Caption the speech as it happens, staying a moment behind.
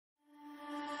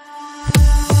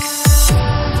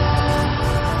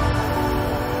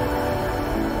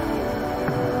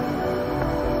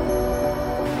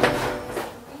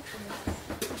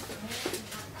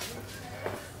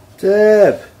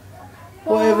Deb,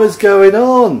 whatever's going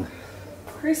on?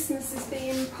 Christmas is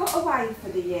being put away for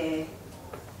the year.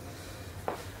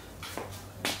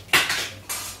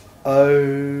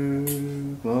 Oh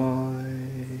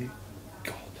my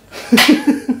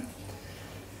God.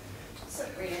 So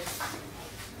weird.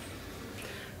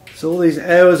 So all these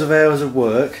hours of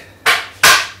work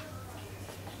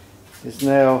is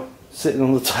now sitting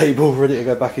on the table ready to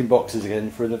go back in boxes again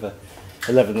for another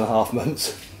 11.5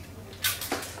 months.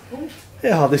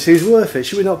 It hardly seems worth it.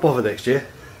 Should we not bother next year?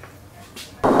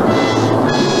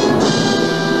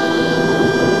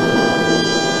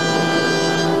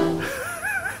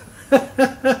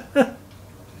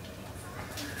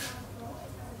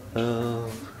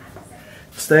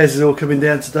 Stairs is all coming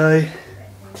down today.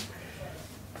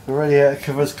 The radiator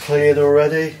cover's cleared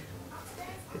already.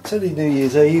 It's only New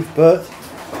Year's Eve, but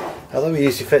although we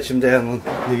usually fetch them down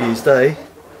on New Year's Day,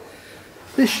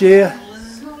 this year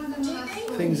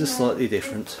things are slightly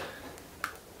different.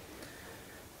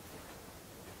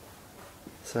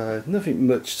 So nothing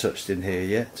much touched in here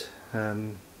yet.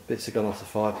 Bits have gone off the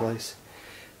fireplace.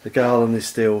 The garland is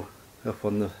still up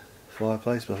on the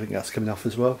fireplace, but I think that's coming off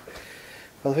as well.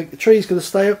 But I think the tree's going to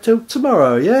stay up till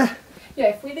tomorrow, yeah? Yeah,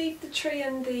 if we leave the tree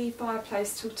and the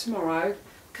fireplace till tomorrow,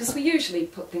 because we usually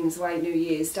put things away New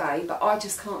Year's Day, but I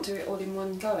just can't do it all in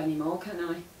one go anymore, can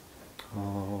I?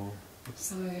 Oh,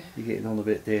 so you're getting on a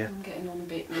bit, dear. I'm getting on a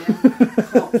bit now.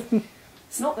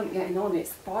 It's not that I'm getting on,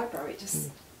 it's the fibro, it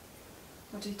just...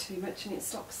 I do too much and it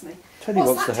stops me. Teddy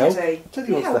wants to help.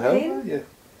 Teddy wants to help, yeah.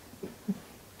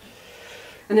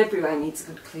 And everywhere needs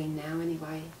a good clean now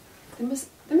anyway. They must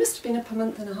have been up a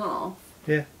month and a half.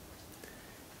 Yeah.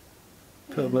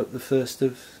 Put them up the 1st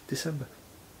of December.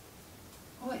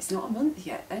 Oh, it's not a month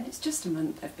yet then, it's just a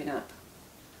month they've been up.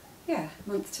 Yeah, a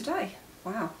month today.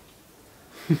 Wow.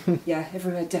 Yeah,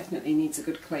 everywhere definitely needs a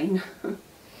good clean.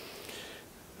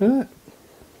 Right.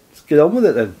 Let's get on with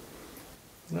it then.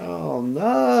 Oh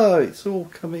no, it's all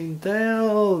coming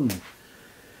down.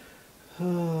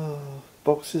 Oh,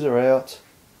 boxes are out.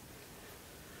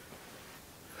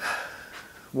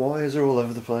 Wires are all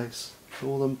over the place,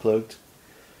 all unplugged.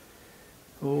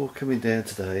 All coming down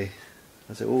today,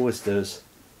 as it always does,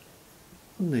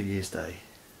 on New Year's Day.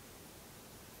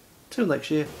 Till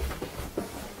next year.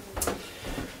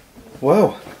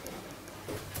 Well,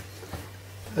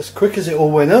 as quick as it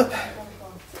all went up,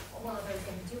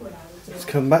 it's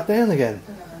come back down again.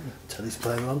 Telly's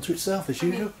playing on to itself as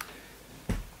usual.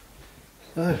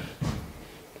 So,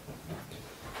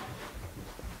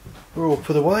 we're all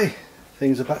put away.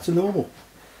 Things are back to normal.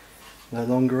 No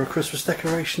longer a Christmas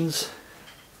decorations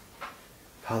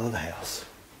part of the house.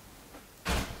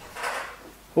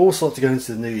 Also like to go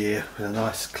into the new year with a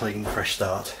nice, clean, fresh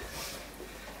start.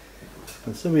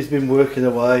 And somebody's been working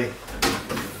away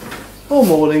all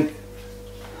morning.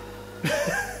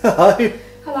 Hello.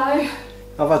 Hello.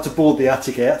 I've had to board the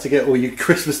attic out to get all your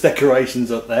Christmas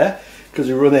decorations up there because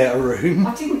we run out of room.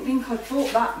 I didn't think I'd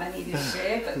bought that many this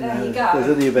year, but there you go. There's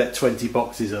only about 20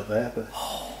 boxes up there, but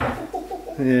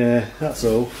yeah, that's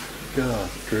all. God,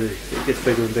 grief, it gets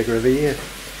bigger and bigger every year.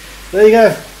 There you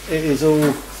go. It is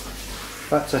all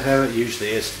back to how it usually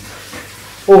is.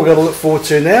 All we've got to look forward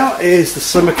to now is the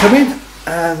summer coming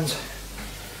and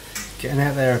getting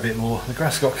out there a bit more. The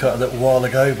grass got cut a little while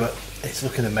ago, but it's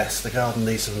looking a mess. The garden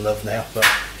needs some love now, but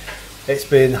it's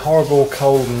been horrible,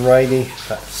 cold and rainy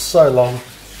for so long.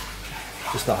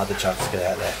 Just not had the chance to get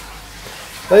out there.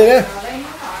 There you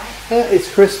go.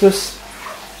 It's Christmas.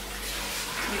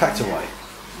 Packed away.